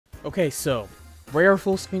Okay, so rare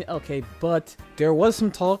full screen LK, but there was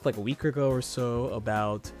some talk like a week ago or so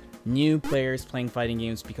about new players playing fighting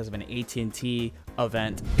games because of an AT&T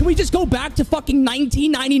event. Can we just go back to fucking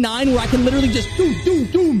 1999 where I can literally just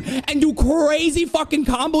doom and do crazy fucking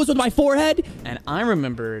combos with my forehead? And I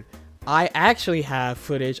remembered I actually have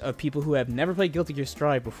footage of people who have never played Guilty Gear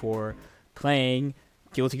Strive before playing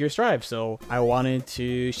Guilty Gear Strive, so I wanted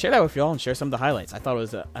to share that with y'all and share some of the highlights. I thought it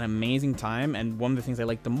was an amazing time, and one of the things I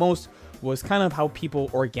liked the most was kind of how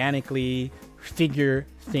people organically figure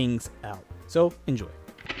things out. So enjoy.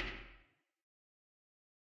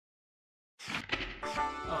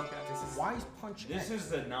 Why is Punch? This is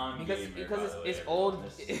the non-gamer, because it's old.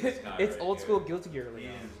 It's old school Guilty Gear.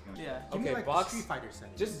 Yeah. Okay, Give me like box. Street Fighter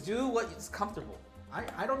setting. Just do what is comfortable.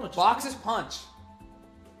 I don't know. Just Box is punch.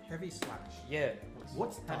 Heavy slash. Yeah.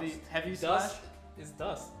 What's dust? Heavy slash is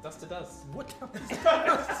dust. Dust to dust. What the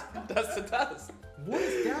hell is dust? Dust to dust. What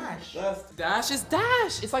is dash? Dash is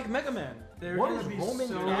dash. It's like Mega Man. What is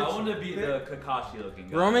Roman I cancel? want to be the Kakashi looking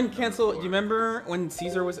guy. Roman cancel. You remember when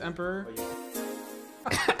Caesar was emperor?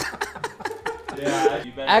 Yeah.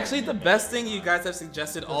 Actually, the best thing you guys have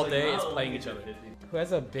suggested all day is playing each other. Who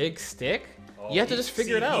has a big stick? You have to just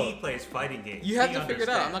figure it out. He plays fighting games. You have to figure it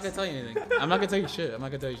out. I'm not gonna tell you anything. I'm not gonna tell you shit.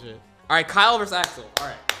 All right, Kyle versus Axel. All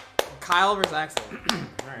right, Kyle versus Axel.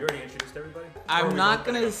 You already introduced everybody? I'm not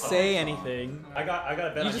gonna say anything. I got a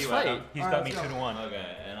bet You on just you, fight. Adam. He's got me 2-1. Okay,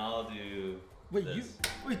 and I'll do. Wait, this.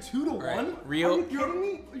 wait, 2-1? Right. Real. Are you kidding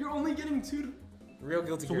me? You're only getting 2. Real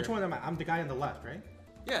Guilty So Gear. which one am I? I'm the guy on the left, right?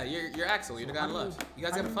 Yeah, you're Axel. You're the guy on the left. You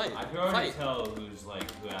guys gotta fight. I can already Fight. tell who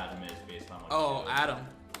Adam is based on what. Oh, Adam.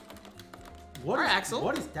 What Alright, is- Axel.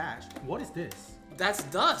 What is dash? What is this? That's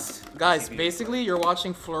dust. Guys, basically, you're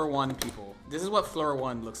watching Floor 1 people. This is what Floor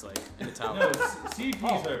 1 looks like in the tower. No,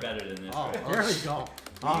 CPs are better than this. Oh, right? there we go.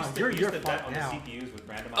 We You're used to bet fucked on the now. CPUs with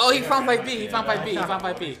randomized. Oh, he found 5B. He found 5B. He found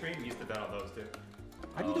 5B. We used to bet on those too.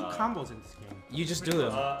 How do you do combos in this game? You just do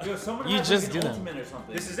them. Yo, someone You has just like do an them. ultimate or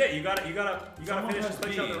something. This is it. You gotta Someone finish has this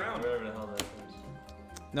B, touchdown round. whatever the hell that is.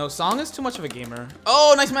 No, Song is too much of a gamer.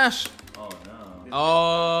 Oh, nice mash. Oh no.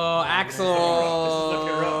 Oh,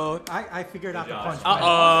 Axel. I figured out the Good punch. job.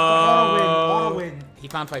 Auto win. He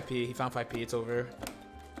found 5P. He found 5P. It's over.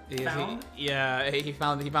 Found? He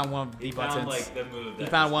found one of the He buttons. found like the move. He that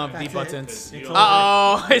found just one of like- the That's it. buttons. It's over. Uh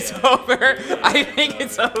oh, it's Yeah. over. I Yeah, think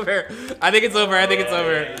it's it's over. I think it's over. I think it's Yeah,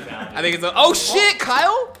 over. yeah, he found it. I think it's over. Oh shit,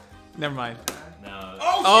 Kyle. Never mind. No.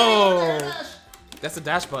 Oh, that's the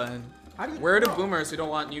dash button. How do you Where are the throw? boomers who don't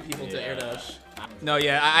want new people to air Yeah. dash? No,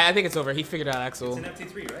 yeah, I think it's over. He figured out Axel. It's an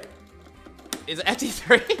FT3, right? Is it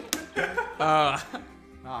FT3?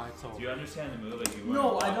 Ah, it's over. Do you understand the move? Like you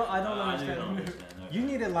No, weren't I don't watching? understand You the don't move. understand. Okay. You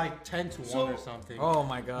needed like 10-1 or something. Oh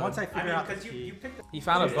my god. Once I I figure mean, out the because you key. picked. He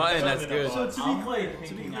found a button that's good. I'm like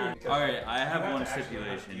thinking that. Alright, I have one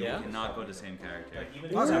stipulation. Yeah? You cannot go to the same character.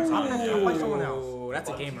 I'll play someone else. Ooh, that's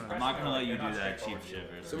a gamer. I'm not gonna let you do that cheap shit.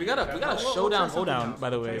 So we got a showdown hoedown, by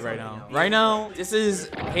the way, right now. Right now, this is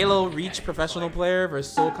Halo Reach professional player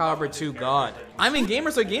versus Soul Calibur 2 God. I mean,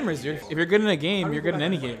 gamers are gamers. If you're good in a game, you're good in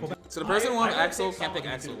any game. So the person who wants Axel can't pick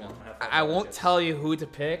Axel. I won't tell you who to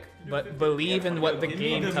pick, but believe in what the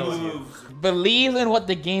game tells you. Believe in what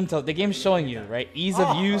the game tells. The game's showing you, right? Ease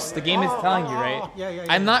of use. The game is telling you, right? Yeah.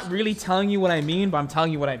 I'm not really telling you what I mean, but I'm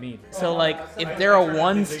telling you what I mean. So like, if they're a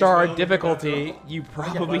 1-star difficulty, you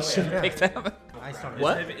probably should pick them. I started.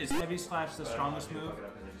 What? Is heavy slash the strongest move?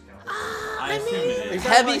 I assume it is.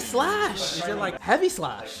 Heavy slash. Is it like heavy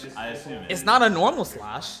slash? I assume it It's is. not a normal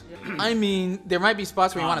slash. I mean, there might be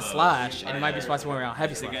spots where you want to slash, and there might be spots where you want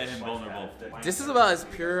heavy To slash. get him vulnerable. This is about as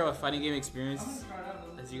pure of a fighting game experience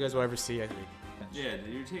as you guys will ever see, I think. Yeah,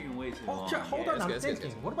 you're taking way too long. Hold on, let's I'm go, let's go.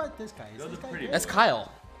 thinking. What about this guy? Is this guy pretty- good? That's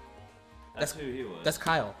Kyle. That's who he was. That's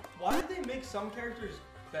Kyle. Why did they make some characters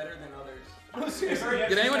better than others?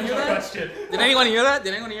 Did anyone hear that? Did anyone hear that?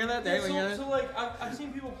 Did anyone hear that? Did anyone hear that? So like I've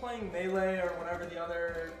seen people playing Melee or whatever the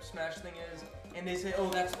other Smash thing is, and they say, oh,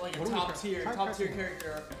 that's like a What do we top try- tier try pressing?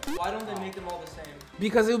 character. Why don't they make them all the same?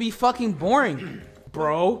 Because it would be fucking boring,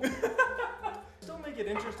 bro. Still make it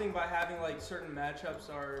interesting by having like certain matchups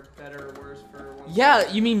are better or worse for one. Yeah,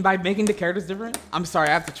 you mean by making the characters different? I'm sorry,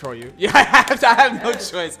 I have to troll you. Yeah, I have no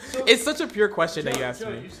choice. It's such a pure question that you asked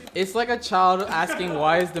me. It's like a child asking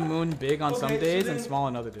why is the moon big on some Okay, so days and then- small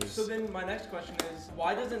on other days. So then my next question is,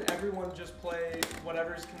 why doesn't everyone just play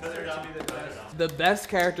whatever's considered to be the best? The best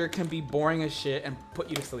character can be boring as shit and put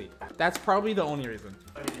you to sleep. That's probably the only reason.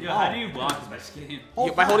 Yo, how do you block in this game?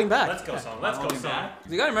 By holding back. Let's go, son. Let's go, Holding son. back?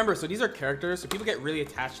 You gotta remember, so these are characters, so people get really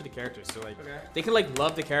attached to the characters. So like, Okay. they can like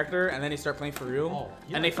love the character and then they start playing for real, Oh,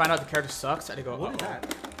 yeah. and they find out the character sucks and they go, What is "Uh-oh."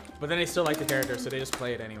 that? But then they still like the character, so they just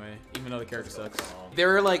play it anyway, even though the character sucks.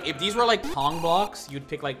 They're like, if these were like Pong blocks, you'd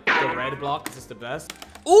pick like the red block because it's the best.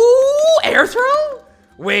 Ooh, air throw?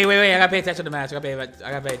 Wait, I gotta pay attention to the match. I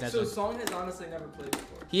gotta pay attention. So Song has honestly never played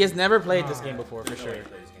before. He has never played this game before, for sure.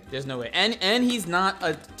 There's no way. And he's not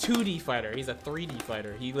a 2D fighter. He's a 3D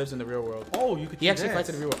fighter. He lives in the real world. Oh, you could. He actually fights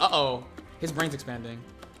in the real world. Uh-oh. His brain's expanding.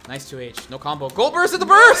 Nice 2H. No combo. Gold burst at the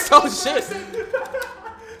burst! Oh, shit.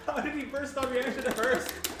 How did he burst on reaction to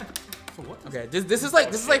burst? Okay, this is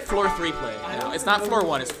like floor 3 play. You know? It's not floor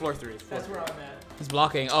 1, it's floor 3. That's where I'm at. He's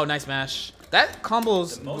blocking. Oh, nice mash. That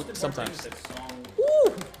combos sometimes.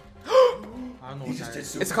 Ooh. I don't know what that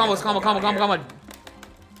is. It's a combo, combo.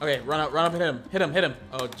 Okay, run up and hit him.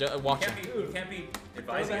 Oh, walk him. You can't be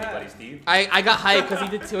advising anybody, Steve. I got hyped because he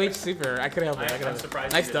did 2H super. I couldn't help it. I'm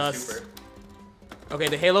surprised. Nice he did dust. super. Okay,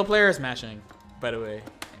 the Halo player is mashing, by the way.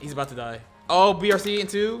 He's about to die. Oh, BRC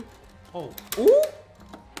into. Oh. Ooh.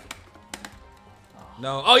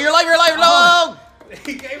 No. Oh, you're live. No.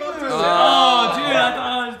 He gave up. Oh, dude, I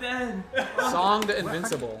thought I was dead. Song the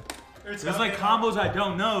Invincible. There's like combos I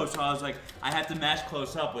don't know, so I was like, I have to mash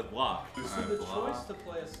close up with block. So the choice to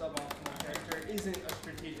play a suboptimal character isn't a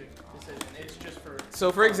strategic decision. It's just for.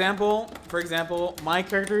 So for example, my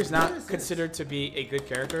character is not considered to be a good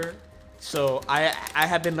character. So I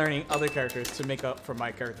have been learning other characters to make up for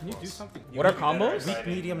my character. Can you do something? What are combos? Weak,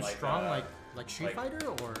 medium, strong, like Street Fighter,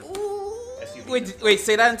 or Wait,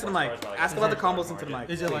 say that into the mic. Ask about the combos into the mic.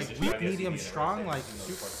 is it like weak, medium, strong, like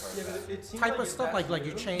Yeah, but it seems type like of stuff, like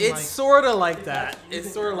you chain It's like. sort of like that.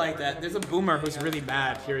 It's sort of like that. There's a boomer who's really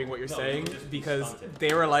mad hearing what you're saying because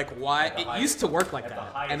they were like, why? It used to work like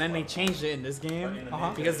that, and then they changed it in this game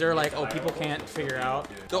because they're like, oh, people can't figure out.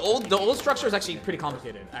 The old structure is actually pretty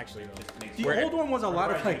complicated, actually. The old one was a lot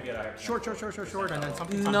of like short, and then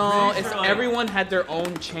something. No, it's everyone had their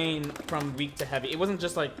own chain from weak to heavy. It wasn't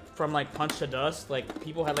just like from like punch to dust. Like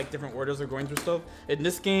people had like different orders of going through stuff. In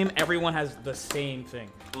this game, everyone has the same thing.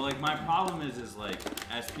 Well, like my problem is like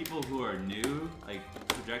as people who are new, like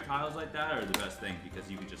projectiles like that are the best thing because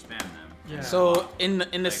you can just spam them. Yeah. So in the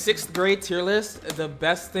 6th grade tier list, the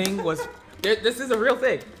best thing was this is a real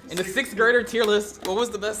thing. In the 6th grader tier list, what was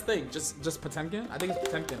the best thing? Just Potemkin? I think it's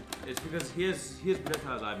Potemkin. It's because he has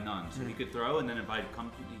projectiles I have none, so he could throw and then if I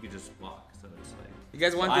come, he could just block. So it's like. You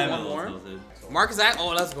guys want to I do have one no more? tilted. Mark is at. Oh,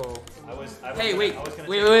 let's go. Hey, wait.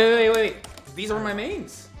 wait. These are my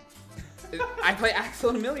mains. I play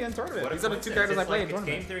Axel and Amelia in tournament. These are the 2 characters I play in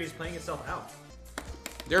tournament. Game theory is playing itself out.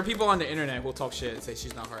 There are people on the internet who'll talk shit and say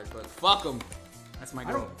she's not hard, but fuck them. That's my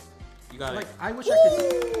girl. You got Like it. I wish I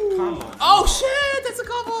could combo. Oh shit! That's a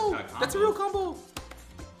combo. That's a real combo.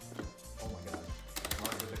 Oh my god.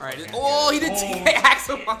 All right. Oh, he did TK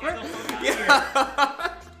Axel Bomber.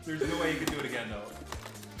 Yeah. There's no way you can do it again though.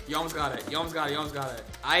 You almost got it.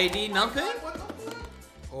 ID nothing?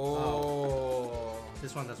 Oh.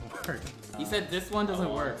 This one doesn't work. He said this one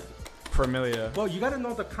doesn't work. For Amelia. Well, you gotta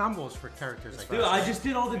know the combos for characters like Dude, that. I just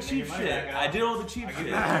did all the cheap shit. I did all the cheap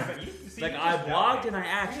shit. Like I blocked and I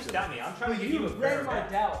You just acted. got me. I'm trying to get You you a read fair my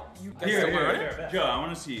bet. doubt. You Here, Joe, I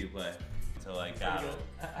want to see you play. To like battle.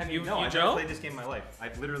 I mean, no, I've Joe? never played this game in my life.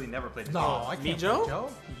 I've literally never played this No, game. I can't. Me, Joe? Joe?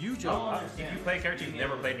 You, Joe? If you play a character you've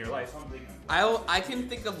never played in your life. I can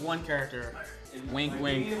think of one character. Wink,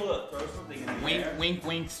 wink. Being able to throw something in the Wink, air. wink,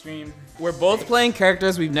 wink, stream. We're both playing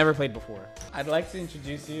characters we've never played before. I'd like to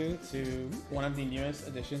introduce you to one of the newest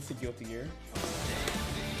additions to Guilty Gear.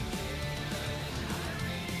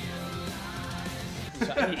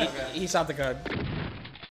 He shot the card.